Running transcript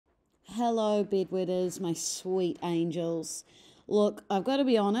Hello, Bedwetters, my sweet angels. Look, I've got to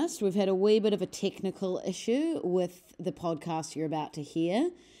be honest, we've had a wee bit of a technical issue with the podcast you're about to hear,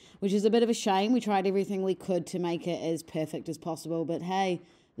 which is a bit of a shame. We tried everything we could to make it as perfect as possible, but hey,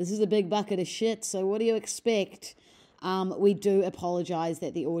 this is a big bucket of shit, so what do you expect? We do apologise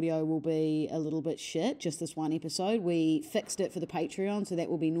that the audio will be a little bit shit, just this one episode. We fixed it for the Patreon, so that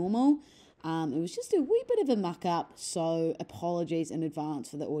will be normal. It was just a wee bit of a muck-up, so apologies in advance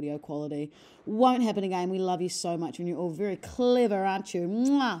for the audio quality. Won't happen again. We love you so much, and you're all very clever, aren't you?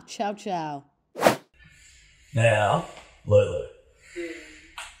 Mwah! Ciao, ciao. Now, Lulu,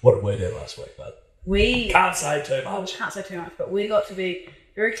 what did we do last week, bud? We Can't say too much. can't say too much, but we got to be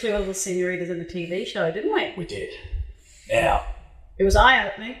very clever little senoritas in the TV show, didn't we? We did. Now, It was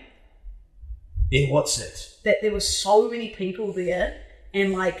eye-opening in what sense? that there were so many people there,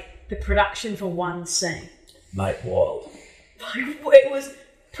 and like the production for one scene. Mate, wild. It was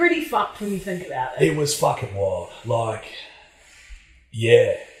pretty fucked when you think about it. It was fucking wild. Like,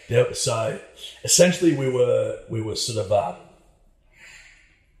 yeah. So, essentially, we were sort of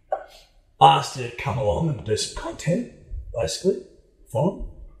asked to come along and do some content, basically, for them,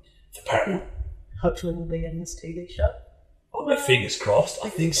 for Paramount. Hopefully we'll be in this TV show. Oh, my fingers crossed. I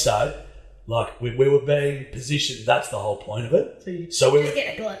think so. Like, we were being positioned. That's the whole point of it. So we Just were,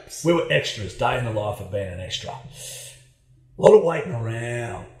 get a glimpse. we were extras. Day in the life of being an extra. A lot of waiting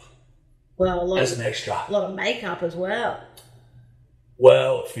around Well, a as an extra. lot of makeup as well.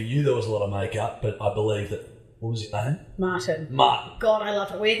 Well, for you there was a lot of makeup, but I believe that, what was his name? Martin. Martin. God, I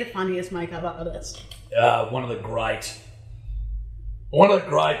loved it. We're the funniest makeup artists. One of the great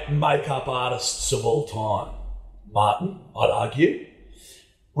makeup artists of all time. Martin, I'd argue.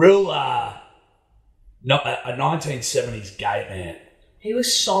 Real, not a 1970s gay man. He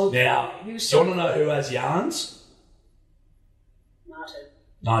was so Now, funny. He was do so you want to know who has yarns? Martin.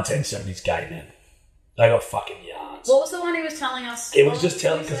 1970s gay men. They got fucking yarns. What was the one he was telling us? It was just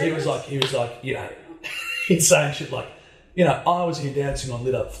telling, because he was like, you know, he's saying shit like, you know, I was here dancing on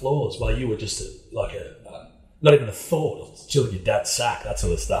lit up floors while you were just not even a thought, chilling your dad's sack, that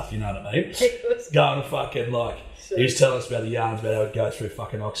sort of stuff, you know what I mean? Going to fucking like, he was telling us about the yarns about how it goes through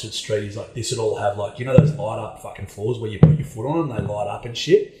fucking Oxford Street. He's like, this would all have like, you know those light up fucking floors where you put your foot on and they light up and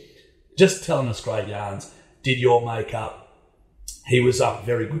shit? Just telling us great yarns. Did your makeup. He was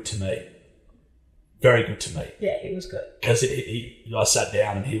very good to me. Very good to me. Yeah, he was good. Because I sat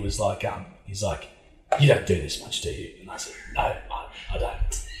down and he was like, he's like, you don't do this much, do you? And I said, no, I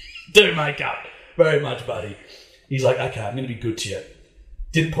don't do makeup very much, buddy. He's like, okay, I'm going to be good to you.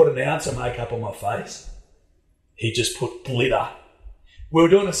 Didn't put an ounce of makeup on my face. He just put glitter. We were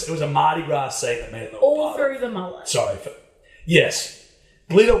doing it was a Mardi Gras scene that me and All through the mullet. Sorry. Yes.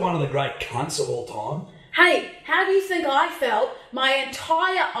 Glitter, one of the great cunts of all time. Hey, how do you think I felt? My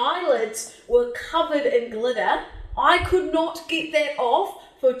entire eyelids were covered in glitter. I could not get that off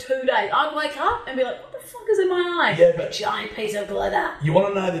for 2 days. I'd wake up and be like, what the fuck is in my eye? Yeah, but giant piece of glitter. You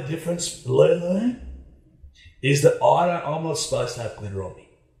want to know the difference, Lulu? Is that I'm not supposed to have glitter on me.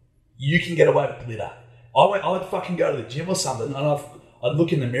 You can get away with glitter. I'd fucking go to the gym or something and I'd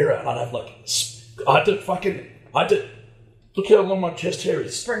look in the mirror and I'd have like, I had to look how long my chest hair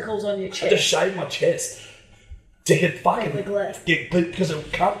is. Sprinkles on your I had to chest. shave my chest to get fucking glitter. because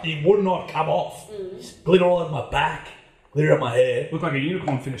it would not come off. Glitter all over my back, glitter on my hair. Look like a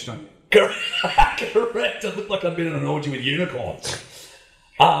unicorn finished on you. Correct. I look like I've been in an orgy with unicorns.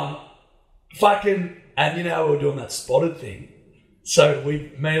 Fucking, and you know how we were doing that spotted thing. So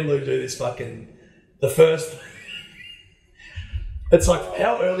me and Lou do this fucking, the first, it's like,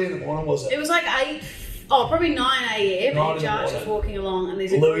 how early in the morning was it? It was like probably 9 a.m. 9 in and the Jarch morning. is walking along and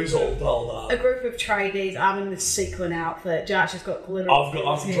there's Lou's all dolled a up. group of tradies. I'm in this sequin outfit. Jarch has got glitter.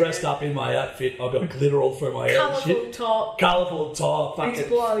 I'm dressed up in my outfit. I've got glitter all through my hair and Colourful shit. top. Colourful top. These Fucking,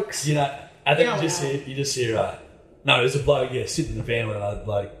 blokes. you know, and then Yeah, you just hear, no, there's a bloke, sitting in the van with another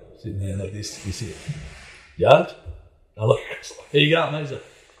bloke sitting there like this. You see it? Yeah? I look, here you go, mate. He's like,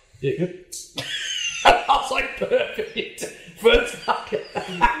 yeah, good. I was like, perfect. First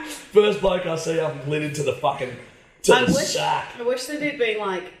bloke I see, I'm lit into the fucking, sack. I wish they'd been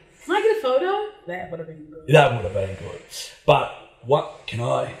like, can I get a photo? That would have been good. That would have been good. But what may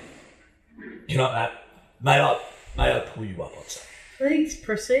I pull you up on something? Please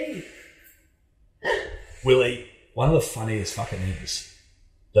proceed. Willy, one of the funniest fucking things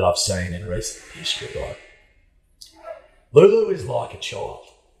that I've seen in recent history, right? Lulu is like a child.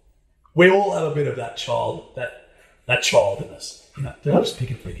 We all have a bit of that child, that child in us. You know, did I just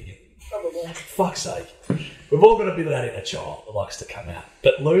pick a thing again? Probably. For fuck's sake. We've all got a bit of that in a child that likes to come out.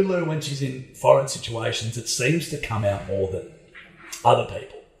 But Lulu, when she's in foreign situations, it seems to come out more than other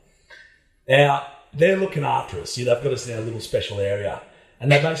people. Now, they're looking after us. They've got us in our little special area.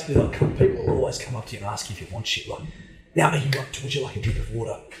 And they basically, like, people will always come up to you and ask you if you want shit. Like, now, would you like a drink of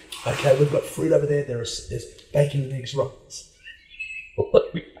water? Okay, we've got fruit over there. There's bacon and eggs, rice.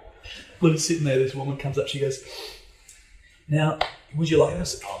 Luke's sitting there. This woman comes up. She goes, now, would you like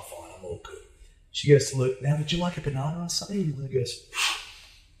this? Oh, fine. I'm all good. She goes to Luke, now, would you like a banana or something? And Luke goes,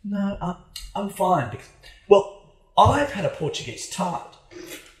 no, I'm fine. Because, well, I've had a Portuguese tart.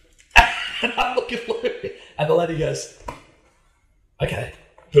 And I look at Luke, and the lady goes, okay,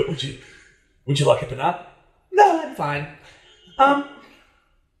 but would you like a banana? No, I'm fine.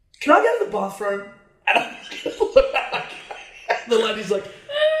 Can I go to the bathroom? And I'm the lady's like,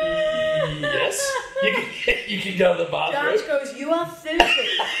 yes, you can go to the bathroom. Judge goes, you are 30.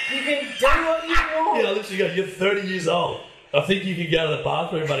 You can do what you want. Yeah, I literally go, you're 30 years old. I think you can go to the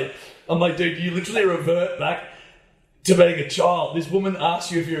bathroom, buddy. I'm like, dude, you literally revert back to being a child. This woman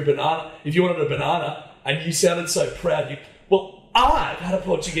asked you if you wanted a banana, and you sounded so proud. Well, I've had a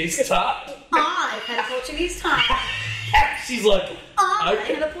Portuguese tart. I've had a Portuguese tart. She's like, I've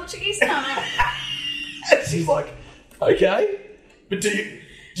had a Portuguese tart. And she's like, okay, but do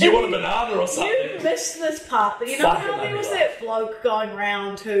you want a banana or something? You missed this part, but you know how there was that bloke going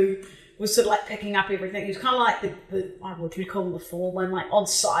around who was sort of like picking up everything. He was kind of like the what do you call him, the foreman, like on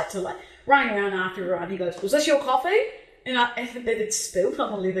site, so like running around after everyone. He goes, was this your coffee? And I think that it spilled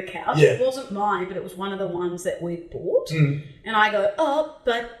on the leather couch. Yeah. It wasn't mine, but it was one of the ones that we bought. Mm. And I go, I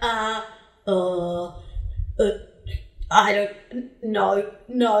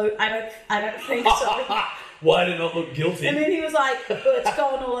don't think so. Why did it not look guilty? And then he was like, it's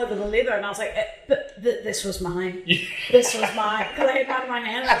going all over the leather. And I was like, but this was mine. This was mine. Because I had one in my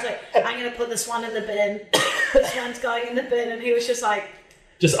hand. And I was like, I'm going to put this one in the bin. This one's going in the bin. And he was just like...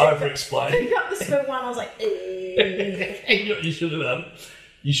 Just over-explaining. Pick up the spoon one. I was like, You should have done.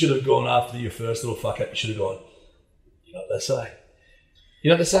 You should have gone after your first little fuck up. You should have gone, you know what they say. You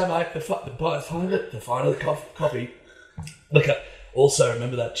know what they say, mate? The finer the coffee. Look, also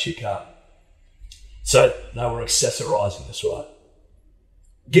remember that chick up. So they were accessorising this, right?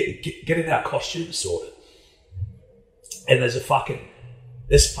 Getting our costumes sorted. And there's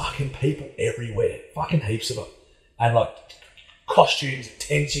fucking people everywhere. Fucking heaps of them. And like costumes,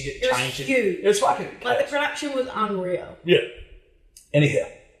 tents you get changed. It was huge. It was fucking like the production was unreal. Yeah. Anyhow,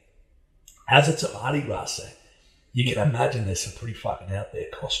 as it's a Mardi Gras day, you can imagine there's some pretty fucking out there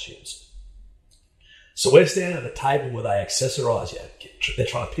costumes. So we're standing at the table where they accessorise you. They're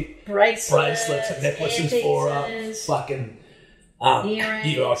trying to pick bracelets and necklaces for fucking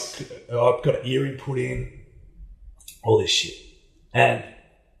earrings. I've got an earring put in, all this shit. And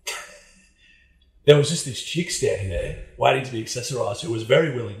there was just this chick standing there waiting to be accessorised who was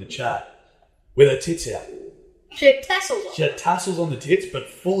very willing to chat with her tits out. She had tassels on. She had tassels on the tits, but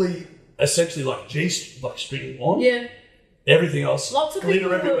fully, essentially like string on. Yeah. Everything else, lots of glitter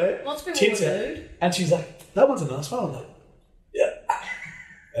people everywhere. Lots of people tits were out. nude. And she's like, that one's a nice one. I'm like, yeah,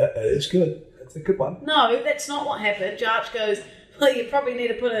 it's good. It's a good one. No, that's not what happened. Jarch goes, well, you probably need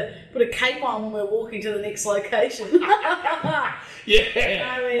to put a cape on when we're walking to the next location.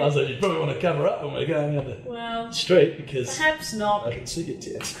 Yeah. I was like, you probably want to cover up when we're going up the street because perhaps not. I can see your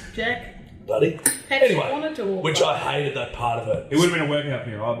tits. Jack. Buddy. Anyway, wanted to walk which by. I hated that part of it. It would have been a workout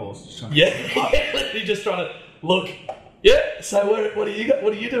for your eyeballs. Just trying to literally just trying to look. Yeah, so what do you got?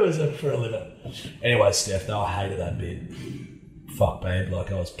 What do you do for a living? Anyway, Steph, though, I hated that bit. Fuck, babe.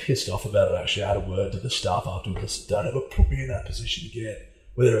 Like, I was pissed off about it. Actually, I had a word to the staff afterwards. Don't ever put me in that position again.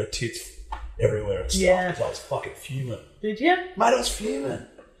 Where there are tits everywhere and stuff. Yeah. Because I was fucking fuming. Did you? Mate, I was fuming.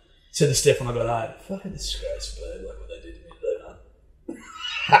 Said to Steph when I got home, fucking disgrace, babe. Like what they did to me today,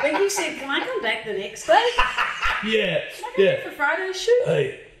 I think he said, can I come back the next day? Yeah. Can I come back for Friday's shoot?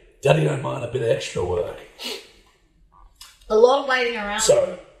 Hey, Daddy don't mind a bit of extra work. A lot of waiting around.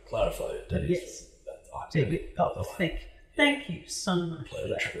 So, clarify it, Daddy. Yes. Thank you so much.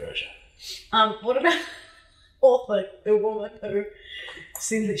 Pleasure, treasure. What about the woman who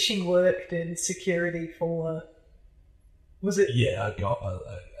said that she worked in security for, was it? Yeah, I got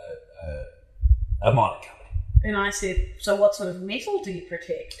a minor company. And I said, so what sort of metal do you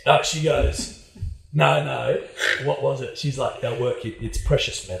protect? Oh, she goes, no, what was it? She's like, our work, it's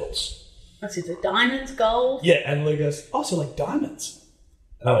precious metals. I said, the diamonds, gold? Yeah, and Lou goes, oh, so like diamonds.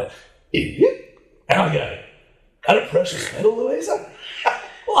 And I went, idiot. And I go, are a precious metal, Louisa?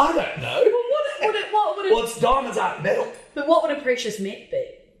 Well, I don't know. Well, Well, it's diamonds aren't metal. But what would a precious met be?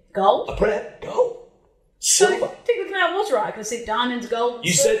 Gold? Gold. So Silver. technically I was right, because I said diamonds, gold, and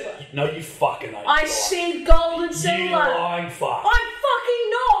You silver. said, no, you fucking ain't. I said gold and silver. You lying fuck. I'm fucking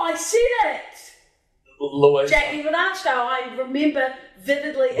not. I said it. Louisa. Jackie Minacho, I remember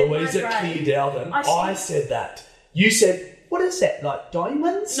vividly Louisa in my brain. Clear-Dowden. I said that. You said, what is that, like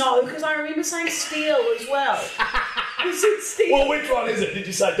diamonds? No, because I remember saying steel as well. You said steel. Well, which one is it? Did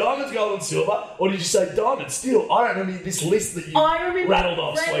you say diamonds, gold and silver? Or did you say diamonds, steel? I don't remember this list that you rattled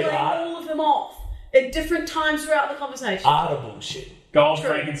off, rattling sweetheart. all of them off at different times throughout the conversation. Utter bullshit. Gold,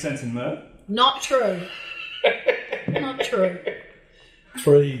 frankincense, and myrrh. Not true. Not true.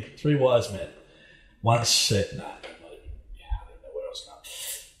 Three wise men. One said, no, I don't know where I was going.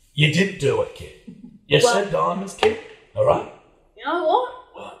 You didn't do it, kid. You said diamonds, kid. All right? You know what?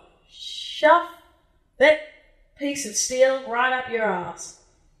 What? Shove that piece of steel right up your ass.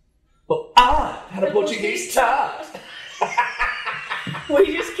 Well, I had a Portuguese tart.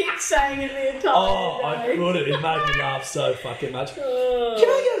 We just kept saying it the entire day. I couldn't. It made me laugh so fucking much. Can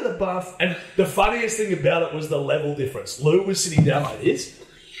I go to the bath? And the funniest thing about it was the level difference. Lou was sitting down like this,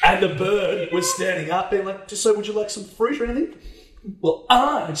 and the bird was standing up being like, just so, would you like some fruit or anything? Well,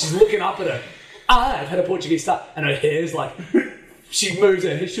 and she's looking up at her. I've had a Portuguese tart. And her hair's like, she moves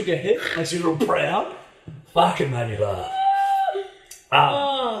her head, shook her head, like she's real proud. Fucking made me laugh.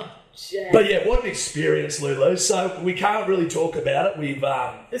 Jack. But yeah, what an experience, Lulu. So we can't really talk about it. We've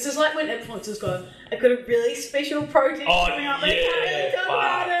This is like when influencers go, I've got a really special project coming up. They can't really talk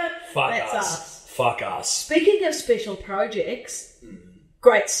about it. That's us. Fuck us. Speaking of special projects,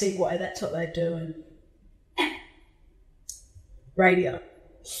 great segue. That's what they're doing. Radio.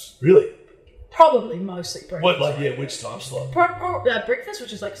 Really? Probably mostly breakfast. What, like, yeah, which time slot? Breakfast,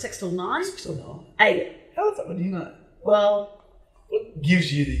 which is like 6 till 9. 6 till 9. 8. How the fuck do you know? Well, What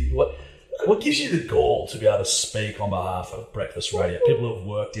gives you the what gives you the gall to be able to speak on behalf of breakfast radio? People who have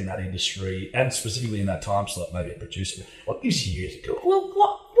worked in that industry and specifically in that time slot, maybe a producer. What gives you the gall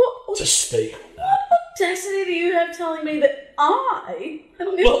well, what to speak on that? audacity do you have telling me that I?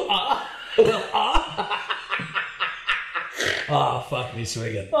 Fuck me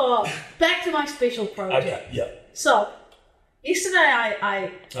swinging. Oh, back to my special project. Okay, yeah. So, yesterday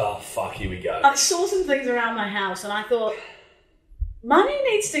I Fuck, here we go. I saw some things around my house and I thought, money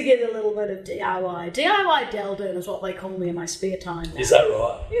needs to get a little bit of DIY. DIY Delden is what they call me in my spare time now. Is that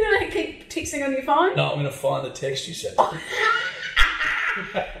right? You're going to keep texting on your phone? No, I'm going to find the text you sent.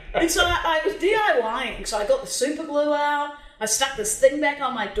 And so I was DIYing. So I got the super glue out. I stuck this thing back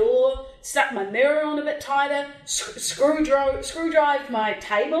on my door, stuck my mirror on a bit tighter, screwdrived my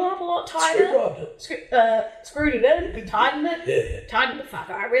table up a lot tighter. Screwed it in, tightened it. Yeah. Tightened the fuck.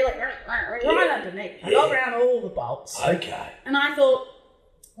 I really right underneath. I got around all the bolts. Okay. And I thought,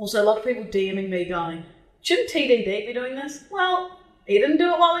 also a lot of people DMing me going, shouldn't TDD be doing this? Well, he didn't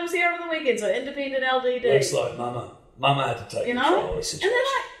do it while he was here over the weekend, so independent LDD. Looks like Mama had to take control of the situation. And then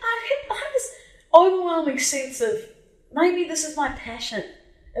I had this overwhelming sense of, maybe this is my passion,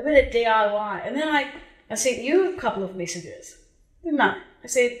 a bit of DIY. And then I sent you a couple of messages, didn't I? I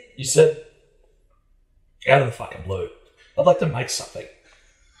said... You said, out of the fucking blue, I'd like to make something.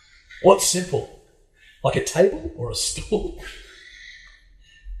 What's simple? Like a table or a stool?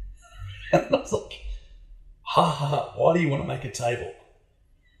 And I was like, why do you want to make a table?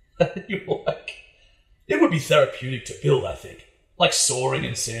 You're like, it would be therapeutic to build, I think. Like sawing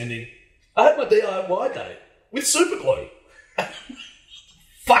and sanding. I had my DIY day with super glue.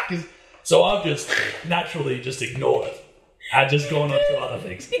 So I've just naturally just ignored it. I've just gone on to other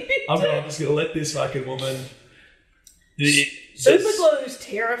things. I'm just going to let this fucking woman... Super glue's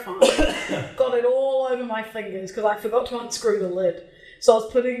terrifying. Got it all over my fingers because I forgot to unscrew the lid. So I was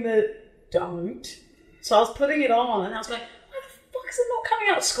putting So I was putting it on and I was going, why the fuck is it not coming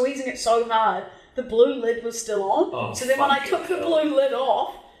out? Squeezing it so hard. The blue lid was still on. So then when I took the blue lid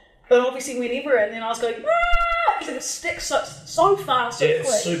off, it obviously went everywhere and then I was going, because it sticks so fast, so quick.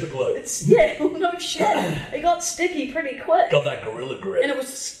 It's super glue. No shit. It got sticky pretty quick. Got that gorilla grip. And it was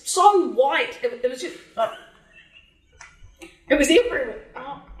so white. It was just... it was everywhere.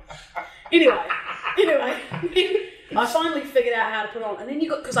 Anyway, I finally figured out how to put it on. And then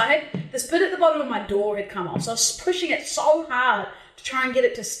because I had this bit at the bottom of my door had come off, so I was pushing it so hard to try and get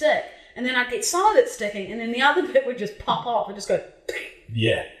it to stick. And then I'd get some of it sticking, and then the other bit would just pop off and just go...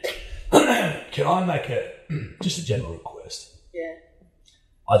 Yeah. Can I make just a general request? Yeah.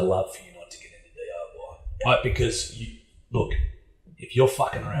 I'd love for you not to get into DIY. Because, look, if you're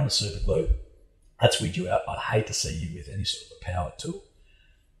fucking around with super glue, that's weed you out. I'd hate to see you with any sort of a power tool.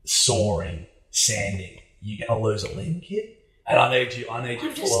 Sawing, sanding, you're going to lose a limb, kid. And I need you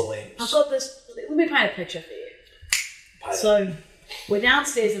full of limbs. I've got this... Let me paint a picture for you. So, we're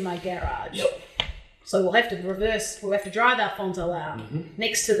downstairs in my garage. Yep. So we'll have to drive Alfonso out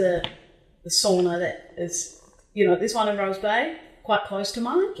next to the the sauna that is, there's one in Rose Bay, quite close to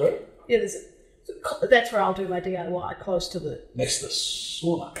mine. Sorry? Yeah, there's That's where I'll do my DIY, close to the... Next to the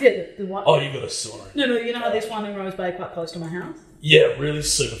sauna. Yeah, the one... Oh, you've got a sauna. No, you know how there's one in Rose Bay quite close to my house? Yeah, really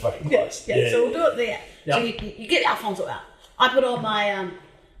super fucking close. Yeah, so we'll do it there. Yeah. So you get Alfonso out. I put on my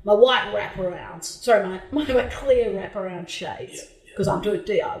my white wraparounds. Sorry, my clear wraparound shades. Because I'm doing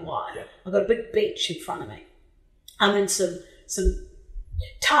DIY. Yeah. I've got a big beach in front of me. I'm in some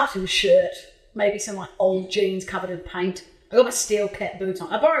tartan shirt, maybe some like old jeans covered in paint. I got my steel cat boots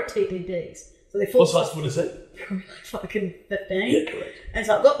on. I borrowed ckeds. So they're What size foot is it? fucking 15. Yeah, correct. And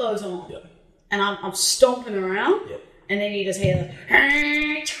so I've got those on. Yeah. And I'm stomping around. Yeah. And then you just hear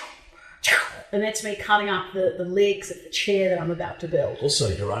the... And that's me cutting up the legs of the chair that I'm about to build. Also,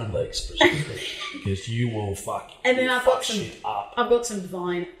 your own legs, presumably, because you will fuck. And then I've got some... shit up. I've got some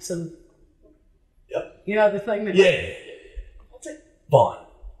vine, some... Yep. You know the thing that... Yeah. What's it? Vine.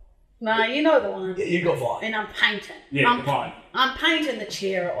 No, you know the one. Yeah, you got vine. And I'm painting. Yeah, fine. I'm painting the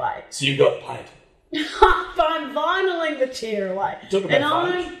chair away. So you got paint. I'm vinyling the chair away. Talk about And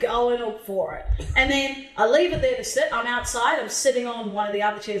vines. I'm going up for it. And then I leave it there to sit. I'm outside. I'm sitting on one of the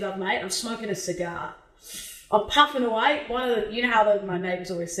other chairs I've made. I'm smoking a cigar. I'm puffing away. You know how my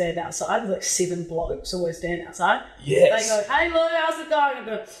neighbours always stand outside? There's like 7 blokes always stand outside. Yes. They go, hey, Lou, how's it going? I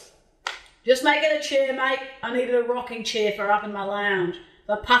go, just make it a chair, mate. I needed a rocking chair for up in my lounge.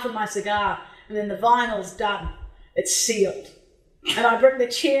 So I'm puffing my cigar. And then the vinyl's done. It's sealed. And I bring the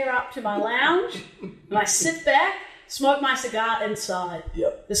chair up to my lounge, and I sit back, smoke my cigar inside.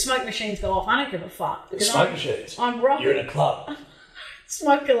 Yep. The smoke machines go off. I don't give a fuck. Because Smoke machines. I'm rocking. You're in a club.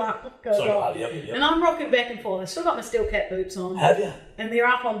 Smoke alarm goes Smoke off. alarm, yep. And I'm rocking back and forth. I still got my steel cat boots on. Have you? And they're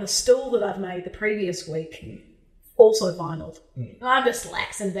up on the stool that I've made the previous week. Also vinyled. And I'm just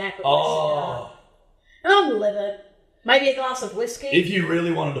laxing back with my cigar. And I'm living. Maybe a glass of whiskey. If you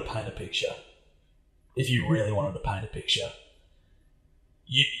really wanted to paint a picture,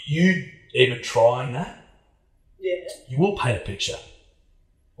 you even trying that, Yeah. you will paint a picture.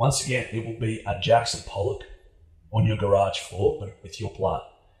 Once again, it will be a Jackson Pollock on your garage floor, but with your blood.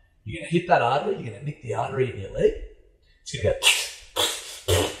 You're going to hit that artery, you're going to nick the artery in your leg. It's going to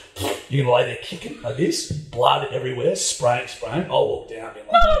go... You're going to lay there kicking like this, blood everywhere, spraying. I'll walk down being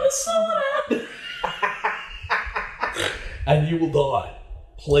like... Oh, the sauna! And you will die.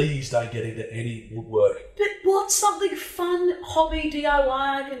 Please don't get into any woodwork. But what's something fun, hobby, DIY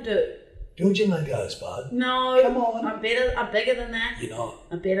I can do? Build your Legos, bud. No. Come on. I'm bigger than that. You're not.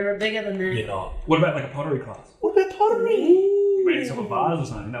 I'm better and bigger than that. You're not. What about like a pottery class? What about pottery? You make yourself a vase or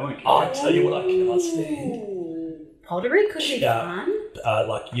something. That won't I count. tell you what I cannot stand. Ooh. Pottery could be fun.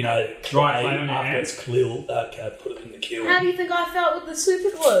 Like, you know, Dry clay on your after hands. it's clear, put it in the kiln. How do you think I felt with the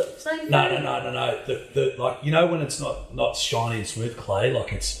super glue? Same thing. No. The like, you know, when it's not shiny and smooth clay,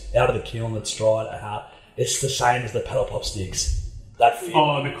 like it's out of the kiln, it's dried out. It's the same as the paddle pop sticks. That feel.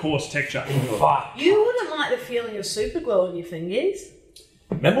 Oh, the coarse texture. Fuck. You wouldn't like the feeling of super glue on your fingers.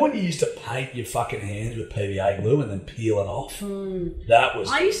 Remember when you used to paint your fucking hands with PVA glue and then peel it off? That was.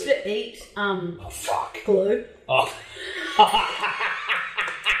 I used to eat Oh fuck. glue. Oh.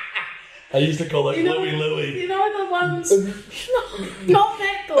 I used to call it Louie Louie. You know the ones... not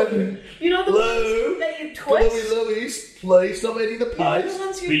that glue. You know the Lou, ones that you twist? Louie, please stop eating the You know paste. the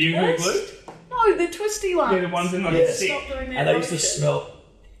ones The you Yuhu twist? glue? No, the twisty ones. Yeah, the ones in like Yeah. a stick. Stop doing that. And they used to bullshit. smell.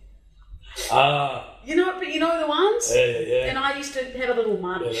 You know the ones? Yeah. And I used to have a little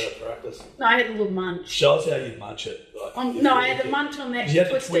munch. Yeah, practice. No, I had a little munch. Show us how you munch it. Like, No, I had a munch on that Did you have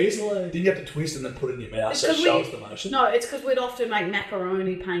to twisted twist? glue. Didn't you have to twist and then put it in your mouth? It's So 'cause show we- us the motion. No, it's because we'd often make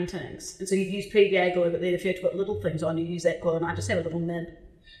macaroni paintings. And so you'd use PVA glue, but then if you had to put little things on, you use that glue, and I just had a little nib.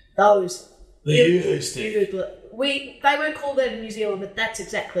 Those. The Yoo-hoo stick. Yoo-hoo glue. They weren't called that in New Zealand, but that's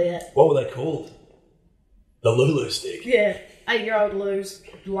exactly it. What were they called? The Lulu stick. Yeah, 8-year-old Lou's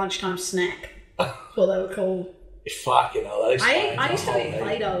lunchtime snack. That's what they were called. Fucking hell, that explains I the used to whole eat thing.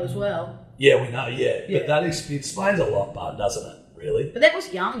 Play-Doh as well. Yeah, we know, yeah. Yeah. But that explains a lot, bud, doesn't it? Really? But that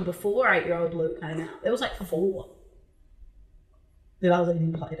was young, before 8-year-old Lou came out. It was like 4 that I was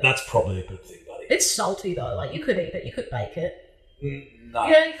eating Play-Doh. That's probably a good thing, buddy. It's salty though, like you could eat it, you could bake it. No.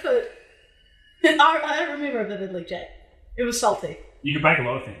 Yeah, you could. I remember vividly, Jack. It was salty. You can bake a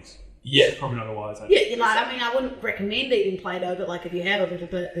lot of things. Yeah. Probably not a wise idea. Yeah, I wouldn't recommend eating Play-Doh, but like if you have a little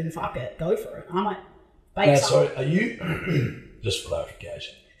bit, then fuck it, go for it. I might bake No, some. sorry, are you, just for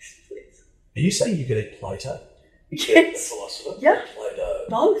clarification, are you saying you could eat Plato? Yes. Philosopher? Yeah. Plato.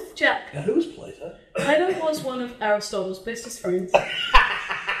 Both, Jack. Now, who was Plato? Plato was one of Aristotle's bestest friends.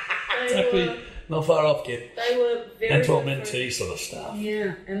 Exactly. Not far off, kid. They were very Mentor good friends. mentee sort of stuff.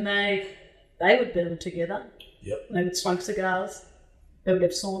 Yeah, and they would build together. Yep. They would smoke cigars. They would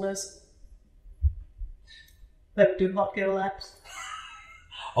have saunas. They would do hot girl laps.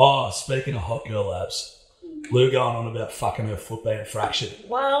 Oh, speaking of hot girl labs, Lou going on about fucking her foot being fractured.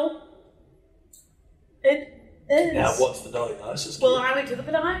 Well, it is. Now, what's the diagnosis? Well, I went to the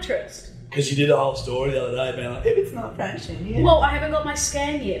podiatrist. Because you did a whole story the other day about like, if it's not fractured, yeah. Well, I haven't got my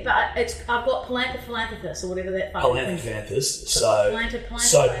scan yet, but I've got palanthus or whatever that fucking thing is. Palanthus.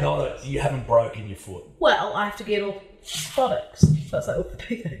 So you haven't broken your foot. Well, I have to get orthotics. That's like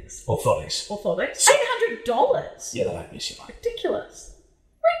orthopedics. Orthotics. Orthotics. $800. Yeah, they don't miss you, mate. Ridiculous.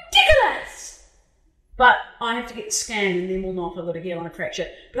 But I have to get the scan and then we'll know if I've got a hairline fracture.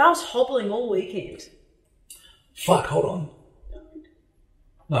 But I was hobbling all weekend. Fuck, hold on.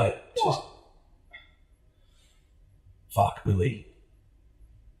 No, just... Fuck, Willy.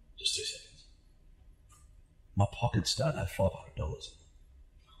 Just 2 seconds. My pockets don't have $500. Oh,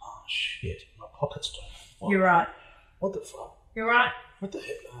 shit. My pockets don't have $500. You're right. What the fuck? You're right. What the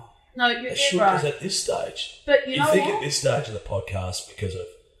heck? Oh. No, you're Because right. at this stage... But you know think what? at this stage of the podcast, because of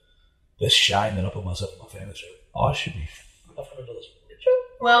the shame that I put myself and my family through, I should be $500 richer.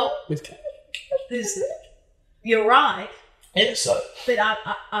 Well, With cash. you're right. Yeah, so... But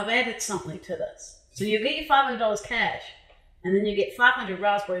I've added something to this. So you get your $500 cash, and then you get 500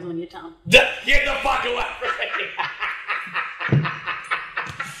 raspberries on your tongue. Get the fuck away from me!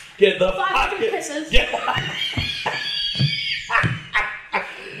 Get the 500 fuck... kisses.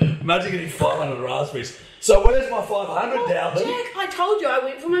 Imagine getting 500 raspberries. So where's my 500 now then? Jack, I told you I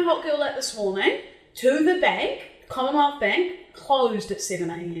went for my hot girl lap this morning to the bank, Commonwealth Bank, closed at 7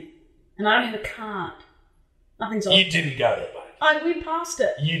 a.m. And I don't have a card. Nothing's open. You didn't go to the bank. I went past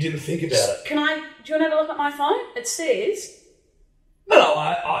it. You didn't think about it. Do you want to have a look at my phone? It says... No,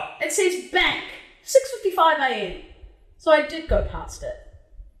 It says bank, 6:55 a.m. So I did go past it.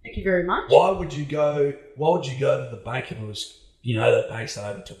 Thank you very much. Why would you go to the bank if it was, that bank's not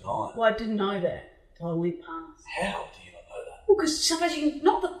open till 9? Well, I didn't know that. So I went past. How do you not know that? Well, because sometimes you can,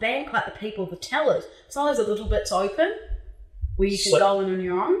 not the bank, like the people, the tellers. Sometimes a little bit's open where you can go in on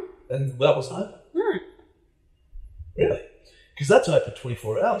your own. And that wasn't open? No. Really? Because that's open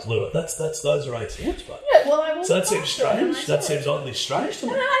 24 hours, Lou. Those are ATMs, but. Yeah, well, I walked So that seems past it and strange. I That saw seems it. oddly strange to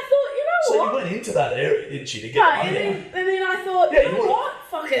me. And then I thought, you know So what? you went into that area, didn't you, to get Right, money out? and then I thought, Yeah, you you know would. what?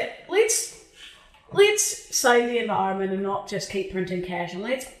 Fuck it. Let's save the environment and not just keep printing cash, and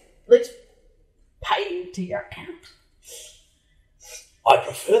let's pay to your account. I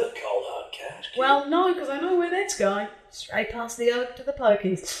prefer the cold hard cash. Well, no, because I know where that's going. Straight past the oak to the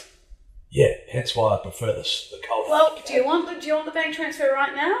pokies. Yeah, hence why I prefer the cold Well, hard cash. do you want the bank transfer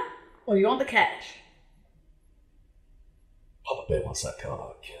right now, or you want the cash? Papa Bear wants that cold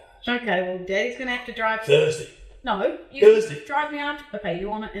hard cash. Okay, well, Daddy's going to have to drive... Thursday. No, you Thursday. drive me out. Okay, you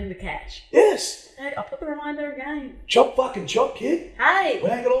want it in the cash. Yes. Hey, I'll put the reminder again. Chop, kid. Hey! We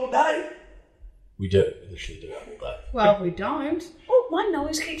ain't got all day. We do. We literally do have all day. Well, we don't. Oh, my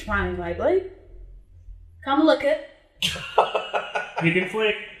nose keeps running lately. Come lick it. You can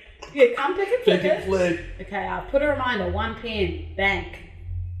flick. Yeah, come pick it, Pick and flick. Okay, I'll put a reminder. 1 p.m. Bank.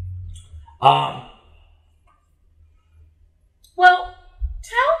 Well,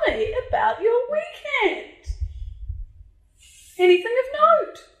 tell me about your weekend. Anything of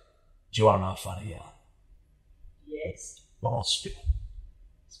note? Do you want to know a funny yarn? Yes. Well, spin.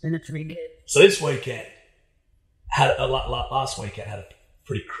 Spin it to me good. So this weekend, last weekend had a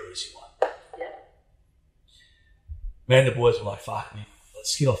pretty cruisy one. Yeah. Me and the boys were like, fuck me,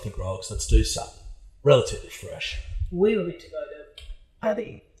 let's get off the grogs, let's do something relatively fresh. We were meant to go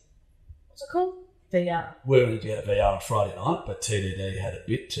to what's it called? VR. We were going to get a VR on Friday night, but TDD had a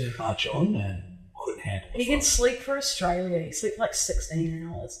bit too much on and couldn't handle it. He can sleep for Australia. He slept like 16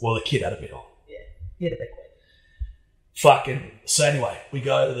 hours. Well, the kid had a bit on. Yeah. He had a bit quick. Fucking, so anyway, we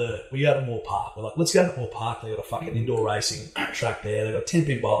go to Moore Park. We're like, let's go to Moore Park. They got a fucking indoor racing track there. They got a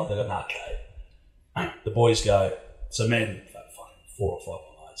 10-pin bowling. They got an arcade. The boys go, so men, fucking 4 or 5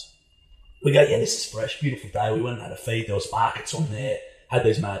 of those. We go, yeah, this is fresh, beautiful day. We went and had a feed. There was markets on there. Had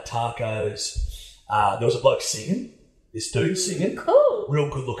these mad tacos. There was a bloke singing. This dude singing. Cool. Real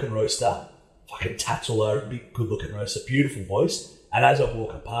good looking rooster. Fucking tats all over. Big good looking rooster. Beautiful voice. And as I'm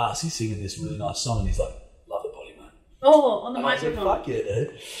walking past, he's singing this really nice song and he's like, love the potty, mate. Oh, on the And I was like, microphone. fuck yeah,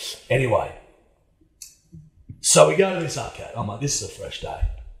 dude. Anyway, so we go to this arcade. I'm like, this is a fresh day.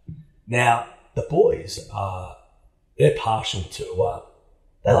 Now, the boys they're partial to,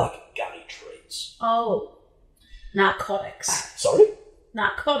 they like gummy treats. Oh, narcotics. Sorry?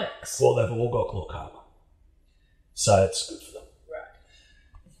 Narcotics. Well, they've all got glaucoma. So it's good for them. Right.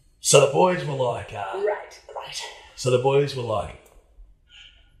 So the boys were like, Right. so the boys were like,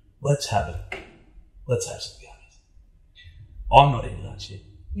 let's have some gummies. I'm not into that shit.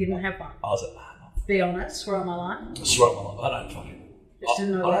 You didn't have one. I was like, nah, Be honest, swear on my life. I swear on my life, I don't fucking. Just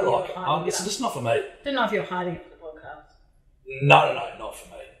didn't know I don't whether like you it. were hiding It's just not for me. Didn't know if you were hiding it for the podcast. No, not for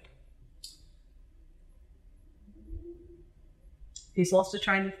me. He's lost a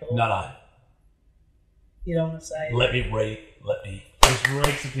train of thought. No. You don't want to say. Let me. There's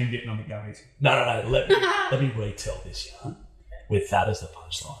reeks of him getting on the gummies. No. Let me retell this yarn with that as the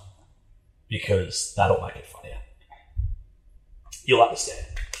punchline, because that'll make it funnier. You'll understand.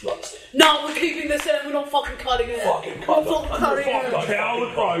 No, we're keeping this in. We're not fucking cutting it. Fucking cut We're fucking cutting it.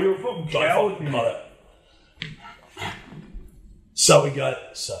 Coward, bro. You're a fucking coward. Cut it. So we go.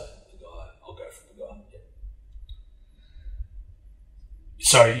 So the guy. I'll go from the guy. Yeah.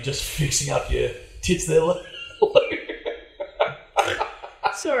 Sorry, you're just fixing up your tits there.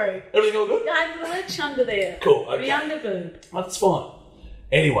 Sorry. Everything all good? I have the ledge under there. Cool. Okay. The under boob. That's fine.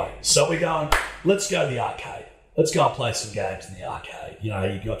 Anyway, so we're going, let's go to the arcade. Let's go and play some games in the arcade. You know,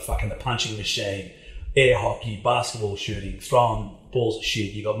 you got fucking the punching machine, air hockey, basketball shooting, throwing balls of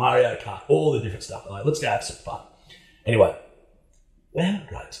shit. You got Mario Kart, all the different stuff. Like, let's go have some fun. Anyway, we're having a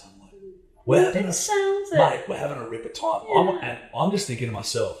great time. We're having a ripper time. Yeah. And I'm just thinking to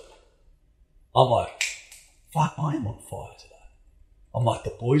myself, I'm like, fuck, I am on fire today. I'm like,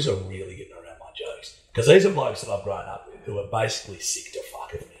 the boys are really getting around my jokes. Because these are blokes that I've grown up with who are basically sick to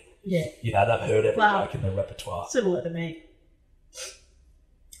fuck of me. Yeah. You know, they've heard every Wow. joke in their repertoire. Similar to me.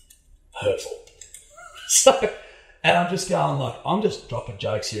 Hurtful. So, and I'm just going like, I'm just dropping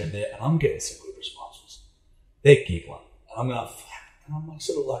jokes here and there, and I'm getting some good responses. They're giggling. And I'm going, fuck. And I'm like,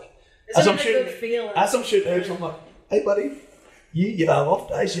 sort of like, as I'm shooting hoops, I'm like, hey buddy, you have off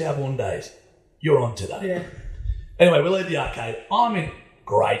days, you have on days. You're on today. Yeah. Anyway, we leave the arcade. I'm in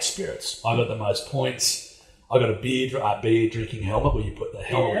great spirits. I got the most points. I got a beer drinking helmet where you put the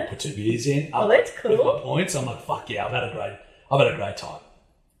helmet, Yeah. you put 2 beers in. Oh, that's cool. With my points, I'm like, fuck yeah, I've had a great time.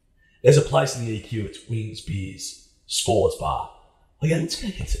 There's a place in the EQ, it's Wings Beers Sports Bar. I go, let's go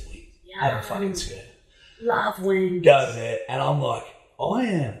get some wings. Yum. Have a fucking skirt. Love wings. Go over there, and I'm like,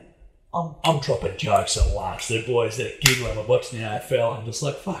 I'm dropping jokes at lunch. The boys that are giggling, we're watching the AFL. I'm just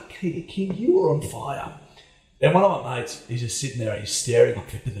like, fuck, King, you were on fire. Then one of my mates, he's just sitting there and he's staring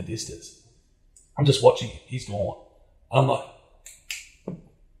off into the distance. I'm just watching him. He's gone. And I'm like,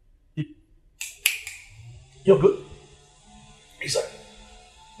 you're good? He's like,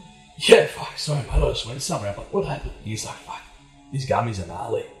 yeah, fuck, sorry, mate, I just went somewhere. I'm like, what happened? He's like, fuck, these gummies are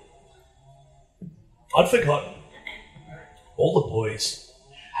gnarly. I'd forgotten. All the boys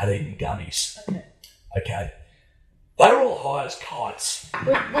had eaten gummies. Okay. They were all high as kites.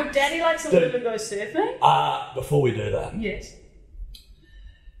 Would Daddy like some Lulu to go surfing? Before we do that, Yes.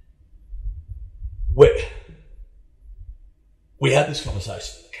 we had this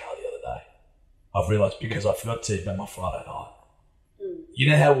conversation in the car the other day. I've realised because I forgot to even my Friday night. You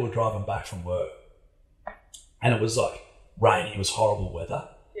know how we were driving back from work and it was like rainy, it was horrible weather.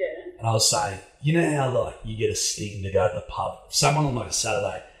 Yeah. And I was saying, you know how like you get a sting to go to the pub, someone on like a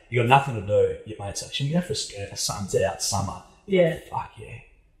Saturday, you got nothing to do, your mate's like, should we go for a skirt? The sun's out, summer. Yeah. Fuck yeah.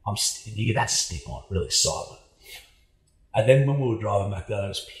 You get that stick on, really silent. And then when we were driving back there, it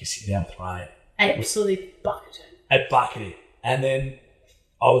was pissing down with rain. Absolutely bucketing. At bucketing. And then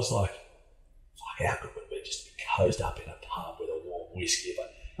I was like, fuck, how good would it be just to be cozy up in a pub with a warm whiskey?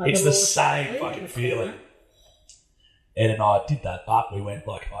 But Like it's a the raw same chili fucking in the feeling. corner. Ed and I did that, but we went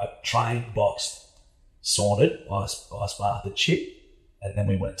like, I trained, boxed, sauntered, ice bath, the chip, and then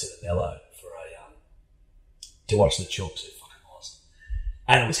we went to the Nello for to watch the Chooks. It fucking was.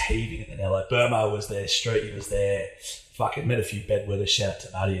 And it was heaving in the Nello. Burmo was there, Streety was there, fucking met a few Bedwetters, shout out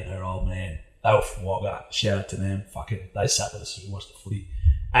to Maddie and her old man. They were from Wagga, shout out to them, fucking, they sat with us and we watched the footy.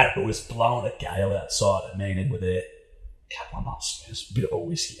 And it was blowing a gale outside, and me and Ed were there, a couple of months, a bit of a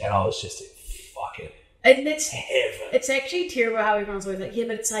whiskey, and I was just fucking And it's heaven. It's actually terrible how everyone's always like, yeah,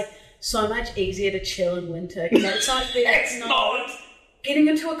 but it's like so much easier to chill in winter. You know, it's like It's not. getting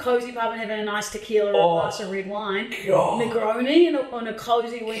into a cozy pub and having a nice tequila or a glass of red wine, God. Negroni on a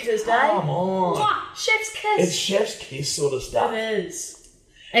cozy winter's day. Come on. Mwah, chef's kiss. It's chef's kiss sort of stuff. It is.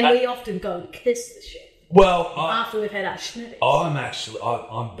 And we often go and kiss the chef Well, after we've had our schnitz.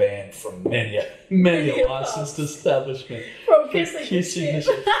 I'm banned from many a licensed establishment From for kissing the the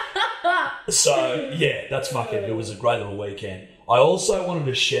chef. So, yeah, that's fucking, it was a great little weekend. I also wanted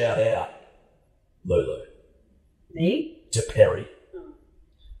to shout out Lulu Me? to Perry.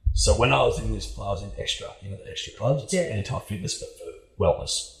 So when I was in Extra, you know, the Extra clubs, it's Yeah. Anytime Fitness, but for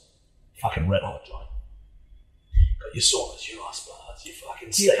wellness. Fucking red hot joint. Got your saunas, your ice baths, your fucking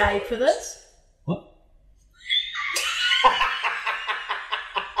Do you steak pay for this? What?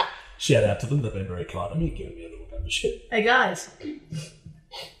 Shout out to them, they've been very kind. I mean, giving me a little membership. Hey guys,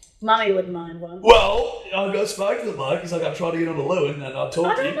 Mummy wouldn't mind one. Well, I got spoke to the bloke. He's like, I tried to get on to Lewin and I talked to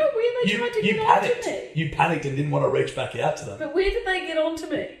I you. don't know where they tried to get panicked. onto me. You panicked and didn't want to reach back out to them. But where did they get onto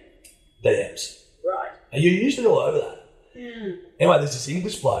me? DMs. Right. And you're usually all over that. Yeah. Anyway, there's this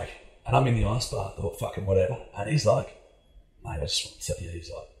English bloke and I'm in the ice bar, thought fucking whatever. And he's like, mate, I just want to tell you,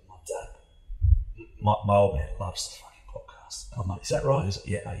 he's like, my dad, my old man loves the fucking podcast. And I'm like, is that right? He's like,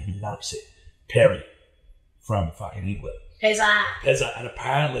 yeah, no, he loves it. Perry from fucking England. Pezza. And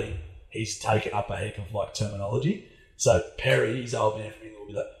apparently he's taken up a heap of like terminology. So Perry, his old man from England, will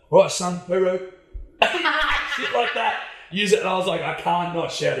be like, all right, son, hooroo. Shit like that. Use it. And I was like, I can't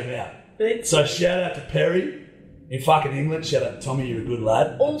not shout him out. So shout out to Perry in fucking England. Shout out to Tommy, you're a good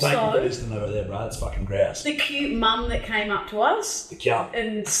lad. Also, thank you for listening over there, bro. It's fucking grouse. The cute mum that came up to us The cunt.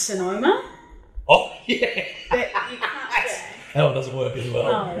 in Sonoma. Oh, yeah. That you can't say. That one doesn't work as well.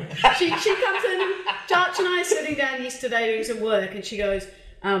 No. She comes in, Jarch and I are sitting down yesterday doing some work, and she goes,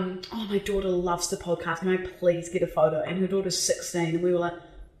 oh, my daughter loves the podcast. Can I please get a photo? And her daughter's 16, and we were like,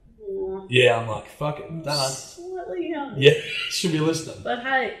 oh, Yeah, I'm like, fuck it. Done. slightly young. Yeah, should be listening. But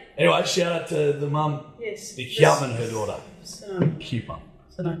hey, Anyway, shout out to the mum, yes. the cunt and her daughter. Sonoma. Cute mum.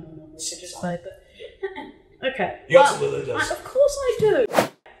 Sonoma, we should just say, but okay. You got some Lulu does. Of course I do.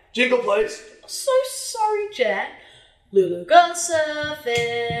 Jingle, please. So sorry, Jack. Lulu goes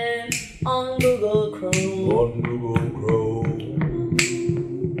surfing on Google Chrome. On Google Chrome.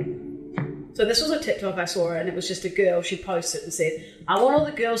 So this was a TikTok I saw, and it was just a girl. She posted and said, I want all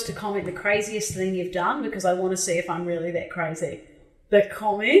the girls to comment the craziest thing you've done because I want to see if I'm really that crazy. The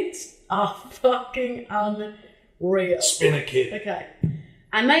comments are fucking unreal. Spin a kid. Okay.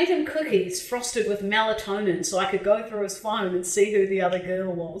 I made him cookies frosted with melatonin so I could go through his phone and see who the other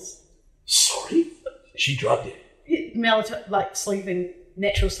girl was. Sorry? She drugged it. Melatonin, like sleeping,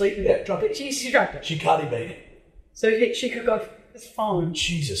 natural sleeping. Yeah. Drop it. She drugged it. She Cardi B it. So she could go through his phone.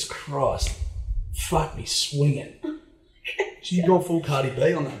 Jesus Christ. Fuck me swinging. She's gone full Cardi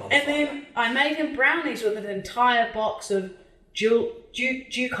B on that motherfucker. And then I made him brownies with an entire box of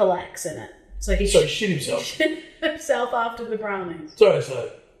Ducalax in it. So he shit himself. shit himself after the brownies. Sorry,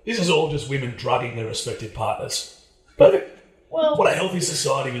 so this is all just women drugging their respective partners. But Well, what a healthy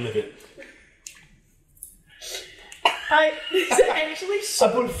society we live in. Actually,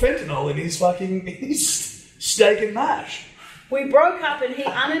 I put fentanyl in his steak and mash. we broke up and he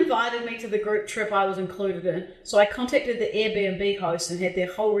uninvited me to the group trip I was included in. So I contacted the Airbnb host and had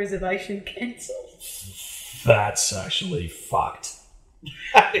their whole reservation cancelled. That's actually fucked.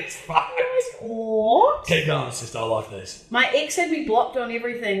 That is fucked. What? Keep going, sister. I like this. My ex had me blocked on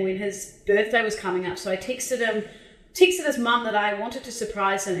everything when his birthday was coming up, so I texted his mum that I wanted to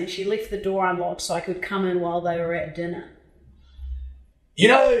surprise him, and she left the door unlocked so I could come in while they were at dinner. You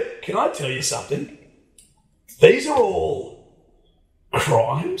know, can I tell you something? These are all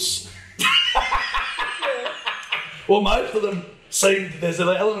crimes. Well, most of them seem there's an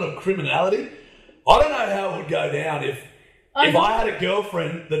element of criminality. I don't know how it would go down if I had a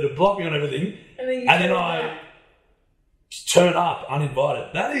girlfriend that would block me on everything and then I turn up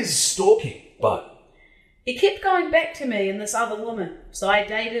uninvited. That is stalking, but... He kept going back to me and this other woman, so I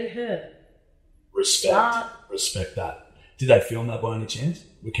dated her. Respect that. Did they film that by any chance?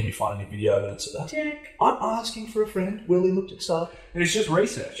 Can we find any video evidence of that? Jack. I'm asking for a friend. Willie looked at stuff. And it's just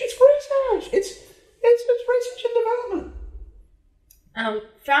research. It's research. It's research and development.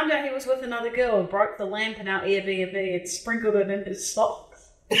 Found out he was with another girl and broke the lamp in our Airbnb and sprinkled it in his socks.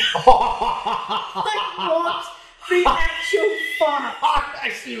 Like, what the actual fuck? I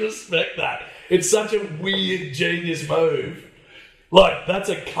actually respect that. It's such a weird, genius move. Like, that's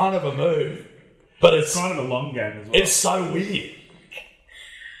a kind of a move. But it's kind of a long game as well. It's so weird.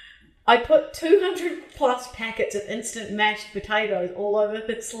 I put 200 plus packets of instant mashed potatoes all over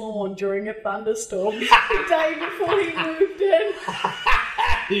his lawn during a thunderstorm the day before he moved in.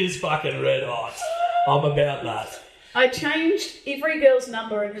 He's fucking red hot. I'm about that. I changed every girl's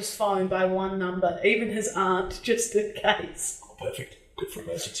number in his phone by one number, even his aunt, just in case. Oh, perfect. Good for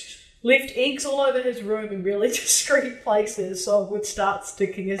emergencies. Left eggs all over his room in really discreet places so it would start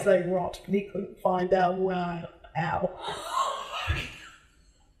sticking as they rot, but he couldn't find out why. Ow.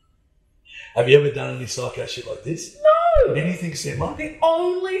 Have you ever done any psycho shit like this? No! Anything similar? The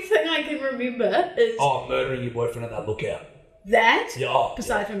only thing I can remember is murdering your boyfriend at that lookout. that, Yeah.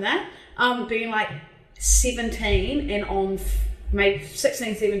 aside from that, being like 17 and on, maybe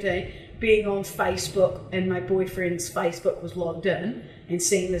 16, 17, being on Facebook and my boyfriend's Facebook was logged in and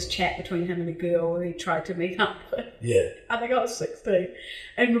seeing this chat between him and a girl he tried to meet up with. Yeah. I think I was 16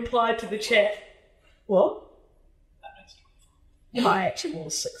 and replied to the chat, what? I actually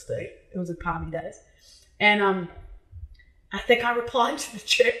was 16. It was a palmy days. And I think I replied to the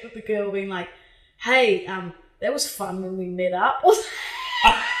chat with the girl being like, hey, that was fun when we met up.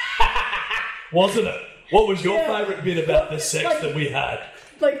 Wasn't it? What was your favourite bit about the sex that we had?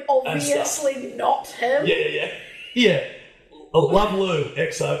 Like, obviously not him. Yeah. Love Lou,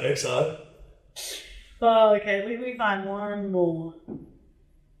 XO. Oh, okay, let me find one more.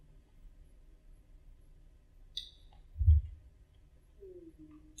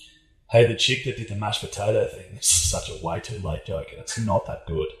 Hey, the chick that did the mashed potato thing, this is such a way too late joke, and it's not that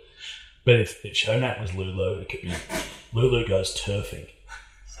good. But if her name was Lulu, it could be Lulu goes turfing.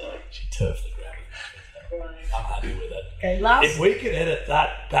 So she turfed the ground. I'm happy with it. Okay, if we could edit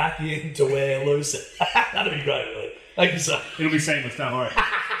that back into where Lou said, that'd be great, really. Thank you, sir. It'll be seamless, don't worry.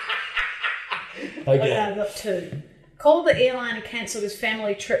 Okay, I've got two. Called the airline and cancelled his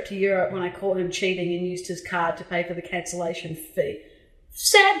family trip to Europe when I caught him cheating and used his card to pay for the cancellation fee.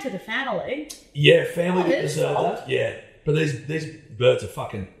 Sad to the family. Yeah, family didn't deserve that. Yeah, but these birds are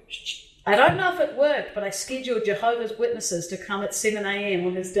fucking... I don't know if it worked, but I scheduled Jehovah's Witnesses to come at 7 a.m.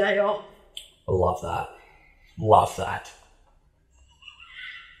 on his day off. I love that. Love that.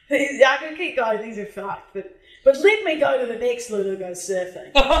 I can keep going, these are fucked, but let me go to the next Lulu goes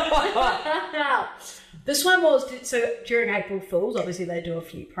surfing. This one was, so during April Fools, obviously they do a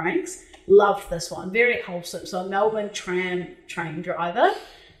few pranks. Loved this one, very wholesome. So a Melbourne train driver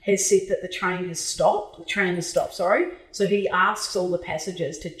has said that the tram has stopped, so he asks all the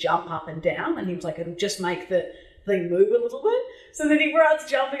passengers to jump up and down, and he was like, it'll just make the thing move a little bit. So then he runs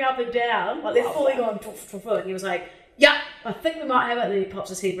jumping up and down, like they're fully gone and he was like, yeah, I think we might have it. And then he pops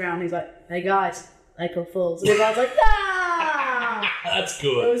his head round and he's like, hey guys, April Fools. And everyone's like, ah! That's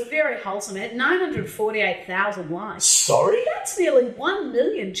good. It was very wholesome. It had 948,000 likes. Sorry? That's nearly 1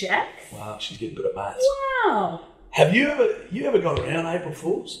 million, Jack. Wow, she's getting good at maths. Wow. Have you ever gone around April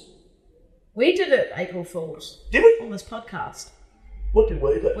Fools? We did it April Fools. Did we? On this podcast. What did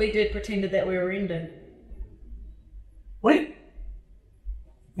we do? We did pretended that we were ending. When?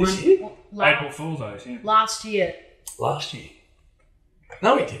 This year? April Fool's, I assume. Last year. Last year.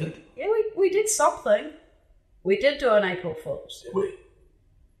 No, we didn't. Yeah, we did something. We did do an April Fools. Did we?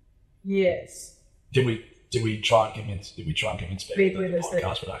 Yes. Did we try and convince Becky that the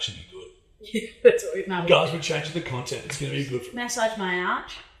podcast would actually be good? Yeah, that's what we know. Guys, we're changing the content. It's going to be good for Massage my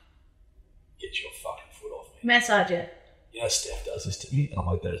arch. Get your fucking foot off me. Massage it. You know, Steph does this to me, and I'm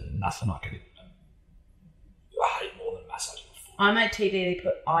like, there's nothing I can... I hate more than massaging the foot. I made TD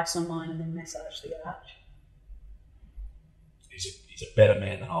put ice on mine and then massage the arch. He's a better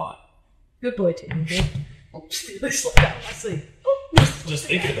man than I. Good boy, TD. Oh, this like that. I see. Just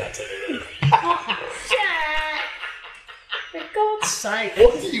thinking about TD. Jack! For God's sake.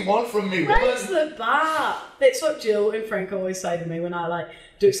 What do you want from me? Raise the bar. That's what Jill and Frank always say to me when I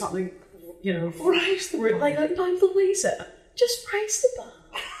do something, raise the bar. They go, no, Louisa, just raise the bar.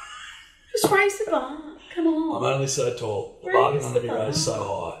 Just raise the bar. Come on. I'm only so tall. The bar can only be raised so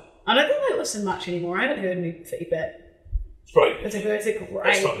high. I don't think they listen much anymore. I haven't heard any feedback. It's probably It's a great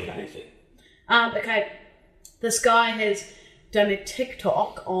That's probably a good thing. Okay, this guy has done a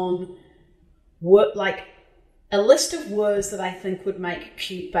TikTok on a list of words that I think would make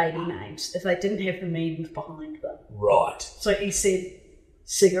cute baby names if they didn't have the memes behind them. Right. So he said,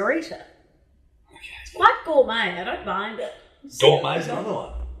 cigarita. Okay. It's quite gourmet, I don't mind it. Gourmet's another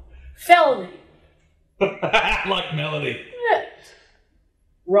one. Felony. Like Melody. Yeah.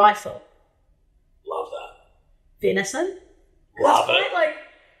 Rifle. Love that. Venison. Love It's it. quite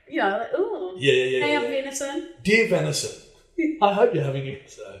ooh. Yeah. Hey, I'm venison. Dear Venison, I hope you're having it.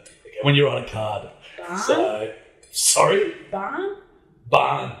 So, okay, when you're on a card. Barn. So, sorry? Barn?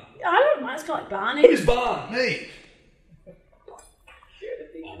 Barn. I don't mind, it's kind of like Barney. Who's Barn? Me.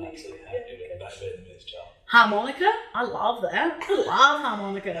 I'm actually happy with baby and Miss Child. Harmonica? I love that. I love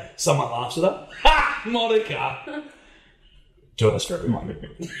harmonica. Someone laughs at that. Ha! Monica. Join us for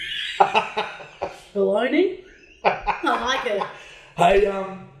everyone. Baloney? I like it. Hey,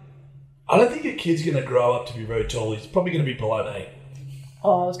 I don't think your kid's going to grow up to be very tall. He's probably going to be below 8.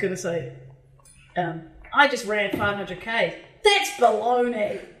 Oh, I was going to say, I just ran 500k. That's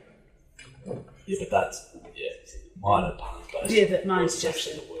baloney. Yeah, but that's, minor puns, basically. Yeah, but mine's It's just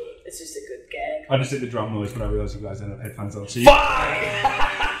actually the word. it's just a good gag. I just did the drum noise, but I realised you guys don't have headphones on. So Fuck!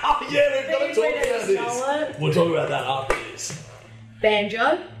 Oh, yeah, we've got to You talk ready to about smell this. it? We'll talk about that after this.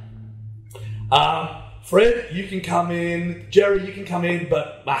 Banjo? Fred, you can come in. Jerry, you can come in,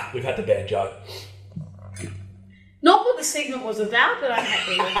 but we've had the banjo. Not what the segment was about, but I'm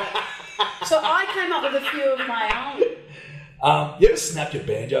happy with it. So I came up with a few of my own. You ever snapped your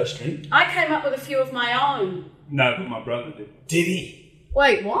banjo string? I came up with a few of my own. no, but my brother did. Did he?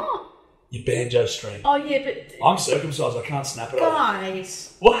 Wait, what? Your banjo string. Oh, yeah, but... I'm circumcised. I can't snap it over.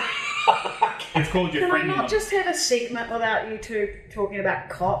 Guys, What? It's called your can I friend. not just have a segment without you two talking about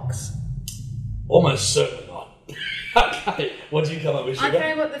cocks? Almost certainly not. Okay, what did you come up with, I Sugar?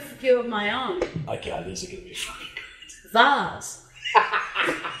 came up with a few of my own. Okay, these are going to be fucking good. Vase.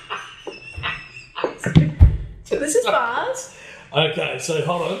 So this is vase. Okay, so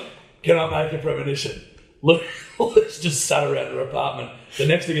hold on. Can I make a premonition? Look, let's just sat around her apartment. The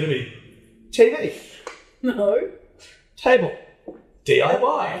next thing going to be TV, No. table,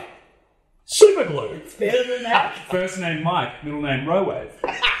 DIY, super glue. It's better than that. First name Mike, middle name Rowave.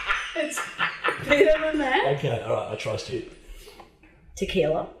 It's better than that. Okay, all right, I trust you.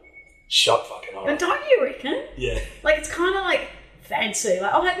 Tequila. Shut fucking But up. don't you reckon? Yeah. Like, it's kind of like fancy.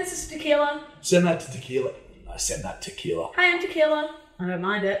 Like, oh, hey, this is tequila. Send that to tequila. I send that tequila. Hey, I'm tequila. I don't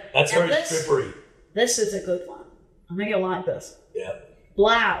mind it. That's Now very strippery. This is a good one. I think you'll like this. Yeah.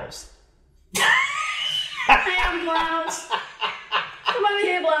 Blouse. Hey, I'm Blouse. Come over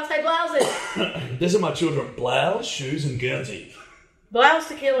here, Blouse. Hey, Blouses. These are my children. Blouse, shoes, and Guernsey. Blouse,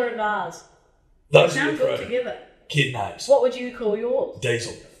 tequila, and vase. Those are Sound your good pro together. kid names. What would you call yours?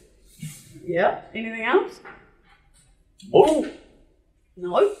 Diesel. Yeah. Anything else? Oh.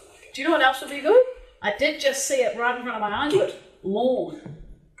 No. Do you know what else would be good? I did just see it right in front of my eyes, but lawn.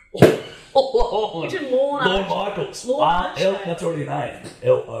 Lawn. Imagine lawn. Lorne Michaels. Lawn R-L, Archdale. that's already a name.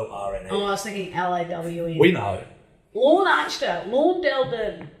 L-O-R-N-E. Oh, I was thinking L-A-W-N. We know. Lawn Archdale. Lawn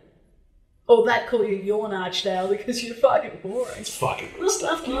Delden. Or they'd call you Yawn Archdale because you're fucking boring. It's fucking good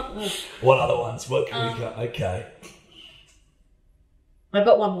stuff. What other ones? What can we go? Okay. I've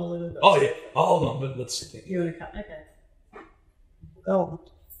got one more Lulu. Oh, yeah. Oh, hold on, but let's think. You want to cut? Okay. Go on.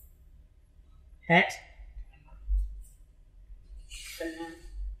 Hat.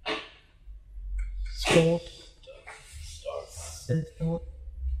 Sport. Sport.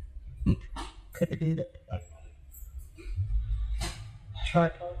 Could be that.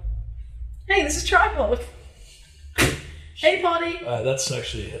 Tripod. Hey, this is Tripod. Hey, Potty. That's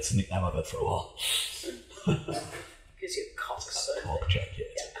a nickname I've had for a while. Because you're cocksucker. Cock check, yeah.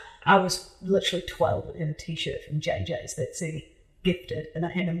 I was literally 12 in a t-shirt from JJ's that said gifted, and I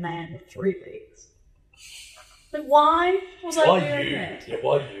had a man with 3 legs. But why was I Why wearing you? that? Yeah,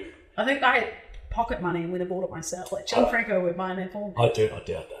 why you? I think I had pocket money and went and bought it myself. Like John Franco would buy that for me. I do not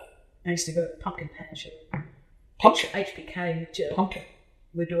doubt that. I used to go to Pumpkin Patch at Pumpkin. HBK Jill. Pumpkin.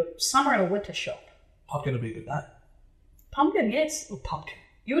 We'd do a summer and a winter shop. Pumpkin would be a good name. Pumpkin, yes. Oh, pumpkin.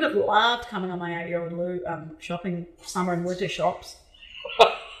 You would have loved coming on my 8-year-old Lou shopping summer and winter shops.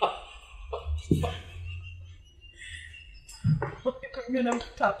 I'm going to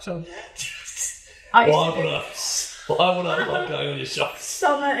touch on that. I used to do Why would I like going on your shops?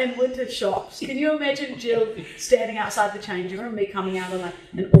 summer and winter shops. Can you imagine Jill standing outside the changing room and me coming out in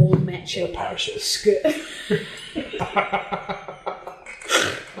an all matching Parachute. skirt?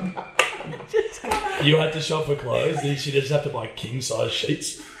 You had to shop for clothes, then she just had to buy king-size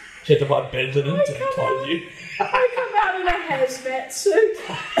sheets. She had to buy bed linen to tie you, I come out in a hazmat suit.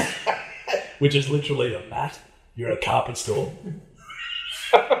 which is literally a mat. You're in a carpet store.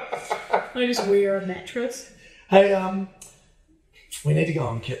 I just wear a mattress. Hey, we need to go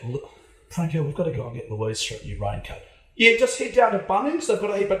and get... Franco, we've got to go and get Louise your raincoat. Yeah, just head down to Bunnings. They've got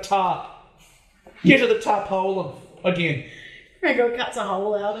a heap of tarp. Get to the tarpaulin again. Franco cuts a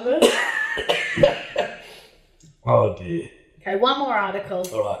hole out of it. Oh, dear. Okay, one more article.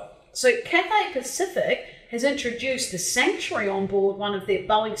 All right. So Cathay Pacific has introduced a sanctuary on board one of their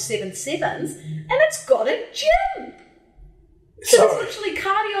Boeing 777s, and it's got a gym. So Sorry. there's literally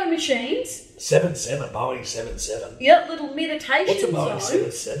cardio machines. 7-7, Boeing 7-7. Yep, little meditation What's a Boeing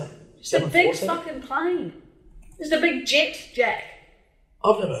zone. 7-7? It's a big 747? fucking plane. It's a big jet, Jack.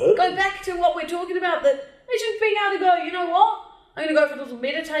 I've never heard of Go it. back to what we're talking about. That imagine being able to go, you know what? I'm going to go for a little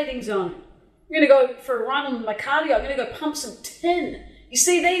meditating zone. I'm going to go for a run on my cardio. I'm going to go pump some tin. You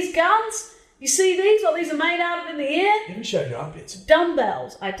see these guns? You see these? What these are made out of in the air? You haven't showed your armpits.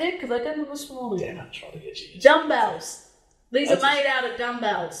 Dumbbells. I did because I did them this morning. Damn, I'm trying to get you. Dumbbells. These That's are made out of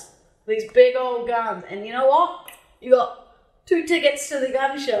dumbbells. These big old guns. And you know what? You got 2 tickets to the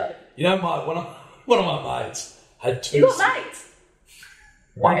gun show. You know, one of my mates had 2... You got mates.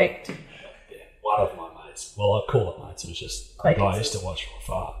 Right. Yeah, one of my mates. Well, I call it mates. It was just a guy I used to watch from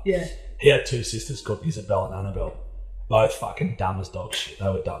afar. Yeah. He had 2 sisters called Isabel and Annabelle. Both fucking dumb as dog shit. They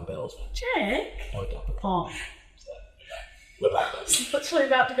were dumbbells. Jack. They were dumbbells. Oh. So, we're back. Baby. I'm literally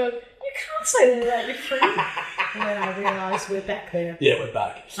about to go, you can't say that about your friend. And then I realised we're back there. Yeah, we're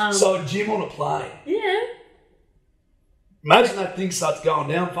back. So a gym on a plane. Yeah. Imagine that thing starts going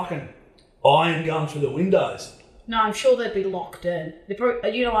down, fucking iron going through the windows. No, I'm sure they'd be locked in.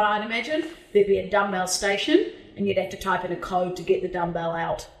 You know what I'd imagine? There'd be a dumbbell station, and you'd have to type in a code to get the dumbbell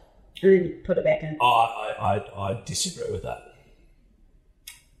out, and then put it back in. I disagree with that.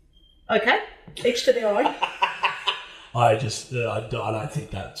 Okay, each to their own. I don't think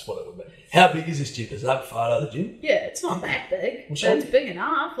that's what it would be. How big is this gym? Does it have a photo of the gym? Yeah, it's not that big, Well, but it's big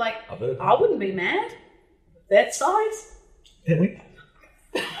enough. Like, I've I wouldn't be mad. That size? Yeah,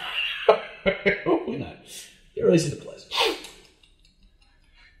 you know, they're easy to please.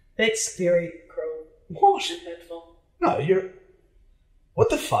 That's very cruel. What? And hurtful. No, what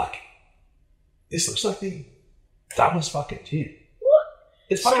the fuck? This looks like the dumbest fucking gym. What?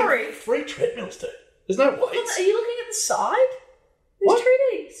 It's Sorry. fucking free treadmills, dude. There's no Are weights. you looking at the side? There's What?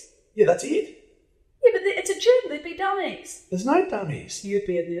 treaties. Yeah, that's it. Yeah, but it's a gym. There'd be dummies. There's no dummies. You'd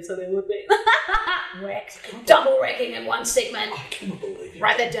be in there, so there would be. Racks. Double racking in one segment. I cannot believe you.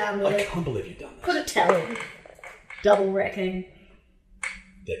 Write that down, I Willy. can't believe you've done that. Put a tally. Double racking.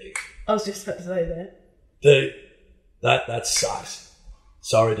 Debbie. I was just about to say that. Dude, that sucks.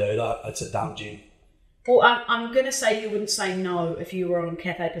 Sorry, dude. It's a dumb gym. Well, I'm going to say you wouldn't say no if you were on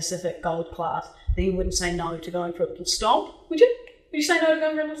Cathay Pacific Gold Class. Then you wouldn't say no to going for a little stomp, would you? Would you say no to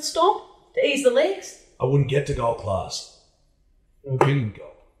going for a little stomp? To ease the legs? I wouldn't get to gold class. I've been in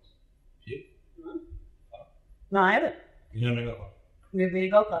gold. You? No, I haven't. You never got one. You've been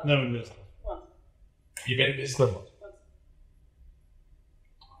in Gold Class? Never missed one. Once. You've been in business class?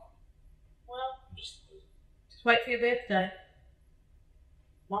 Well, just wait for your birthday.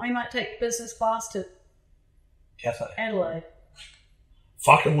 Mommy might take business class to Cafe. Adelaide.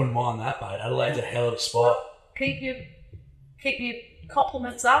 Fucking wouldn't mind that, mate. Adelaide's a hell of a spot. Keep your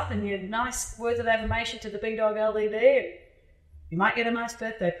compliments up and your nice words of affirmation to the big dog LDD, and you might get a nice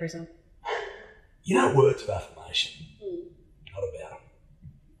birthday present. You know words of affirmation? Not about them.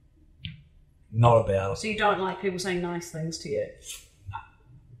 Not about them. So you don't like people saying nice things to you?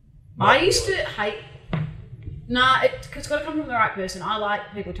 No. I used to hate... Nah, it's got to come from the right person. I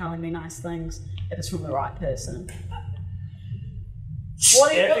like people telling me nice things if it's from the right person.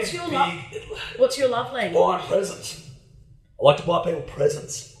 What's your love language? Buying presents. I like to buy people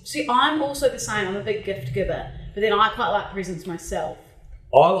presents. See, I'm also the same. I'm a big gift giver, but then I quite like presents myself.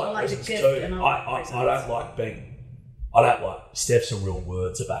 I like I like to presents gift too. and I like I presents. don't like being... I don't like... Steph's are real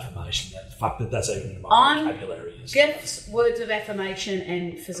words of affirmation. Fuck that's even in my vocabulary. Gifts, words of affirmation,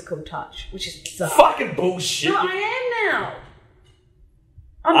 and physical touch, which is bizarre. Fucking bullshit. No, I am now.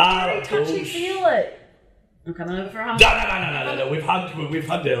 I'm very touchy-feely. I'm coming over for a hug. No. We've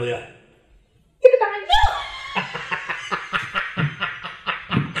hugged earlier.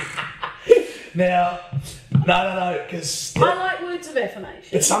 Now, no, because... I like words of affirmation.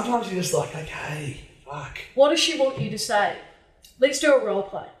 But sometimes you're just like, okay, fuck. What does she want you to say? Let's do a role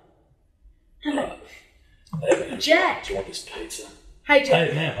play. Hello. Jack. Do you want this pizza? Hey, Jack.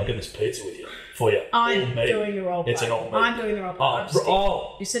 Hey, ma'am, I'll get this pizza with you. For you. I'm All me. doing the role play. It's an all me. I'm doing the role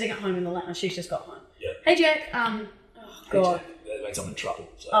play. You're sitting at home in the lounge. She's just got home. Yeah. Hey, Jack. Oh, God. Hey, Jack, that means I'm in trouble.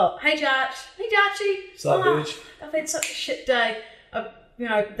 So. Oh, hey, Josh. Hey, Joshy. Sup, bitch? I've had such a shit day.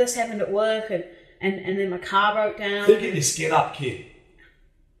 This happened at work, and then my car broke down. Think of your skin up, kid.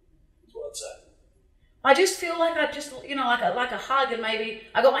 That's what I'd say. I just feel like I just, like a hug, and maybe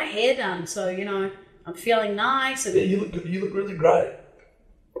I got my hair done, so, I'm feeling nice. And Yeah, you look good. You look really great.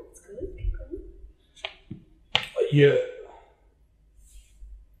 It's good.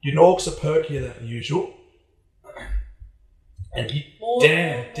 Your norks are perkier than usual. And you,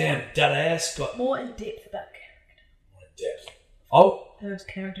 damn, that ass got More in depth about character. more depth. Oh, Her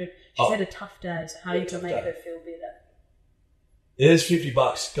character. She's had a tough day, so how you can make her feel better? there's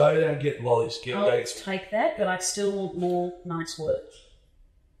 $50. Go down and get lollies. I'll Go get some. take that, but I still want more nice words.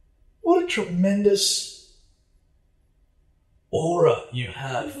 What a tremendous aura you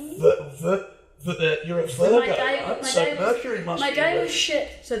have. You're a Virgo, right? So Mercury must my be day there. was shit,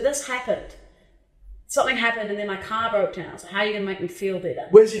 so this happened. Something happened and then my car broke down, so how are you going to make me feel better?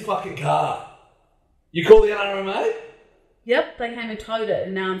 Where's your fucking car? You call the NRMA? Yep, they came and towed it,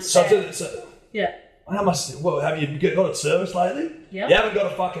 and now I'm sad. So Yeah. how much? Well, have you got it serviced lately? Yep. You haven't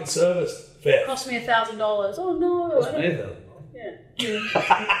got a fucking service. Fair. Cost me $1,000. Oh no. Cost me $1,000.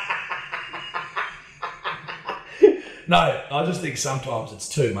 Yeah. No, I just think sometimes it's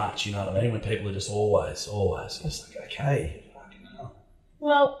too much, you know what I mean? When people are just always, just like, okay, fucking hell.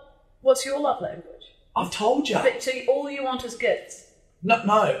 Well, what's your love language? I've told you. So all you want is gifts? No,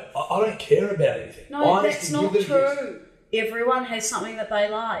 I don't care about anything. No, I that's just not give them gifts. true. Everyone has something that they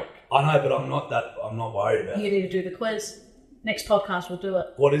like. I know, but I'm not worried about You it. need to do the quiz. Next podcast we'll do it.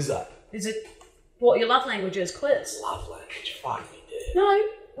 What is that? Is it what your love language is? Quiz. Love language. Fuck me, dude. No,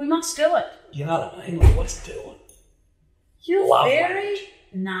 we must do it. You know what I mean? Like, what's it doing? You're love very language.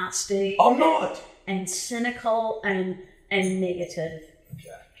 nasty. I'm not. And cynical and negative. Okay.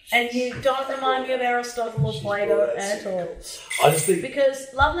 And you don't remind me of Aristotle or Plato at all. I just think Because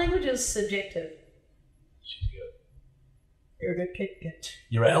love language is subjective. she's good. You're a good kid.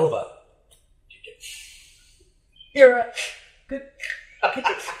 You're a hell of a. You're a good kid.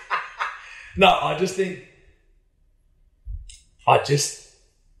 No, I just think.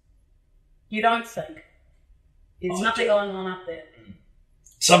 You don't think. There's nothing going on up there.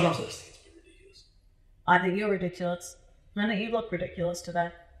 Sometimes I just think it's a bit ridiculous. I think you're ridiculous. I think you look ridiculous today.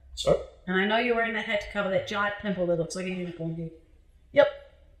 Sorry? And I know you're wearing that hat to cover that giant pimple that looks like a unicorn head. Yep.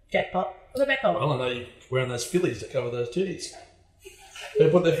 Jackpot. Look back on. Well, I know you're wearing those fillies to cover those titties. Who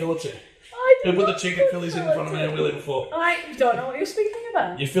put their fillets in? I Who put the chicken fillies in front of me and Willy before? I don't know what you're speaking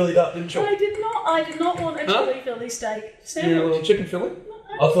about. You fillied up, didn't you? I did not want a chili steak You're a sandwich. little chicken filly?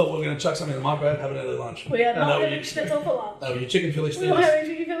 I thought we were going to chuck something in the microwave and have an early lunch. We are No, not no, having schnitzel for lunch. No, your chicken filly We're not snitters. having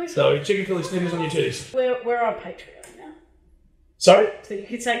chicken fillet So, your chicken filly snitters on your titties. We're on Patreon now. Sorry? So you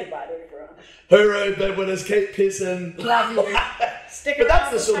can say goodbye to everyone. Hooroo, bedwetters, keep pissing. Love you. Stick But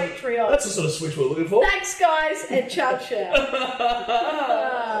around that's for the Patreon. sort of switch we're looking for. Thanks, guys, and ciao, ciao.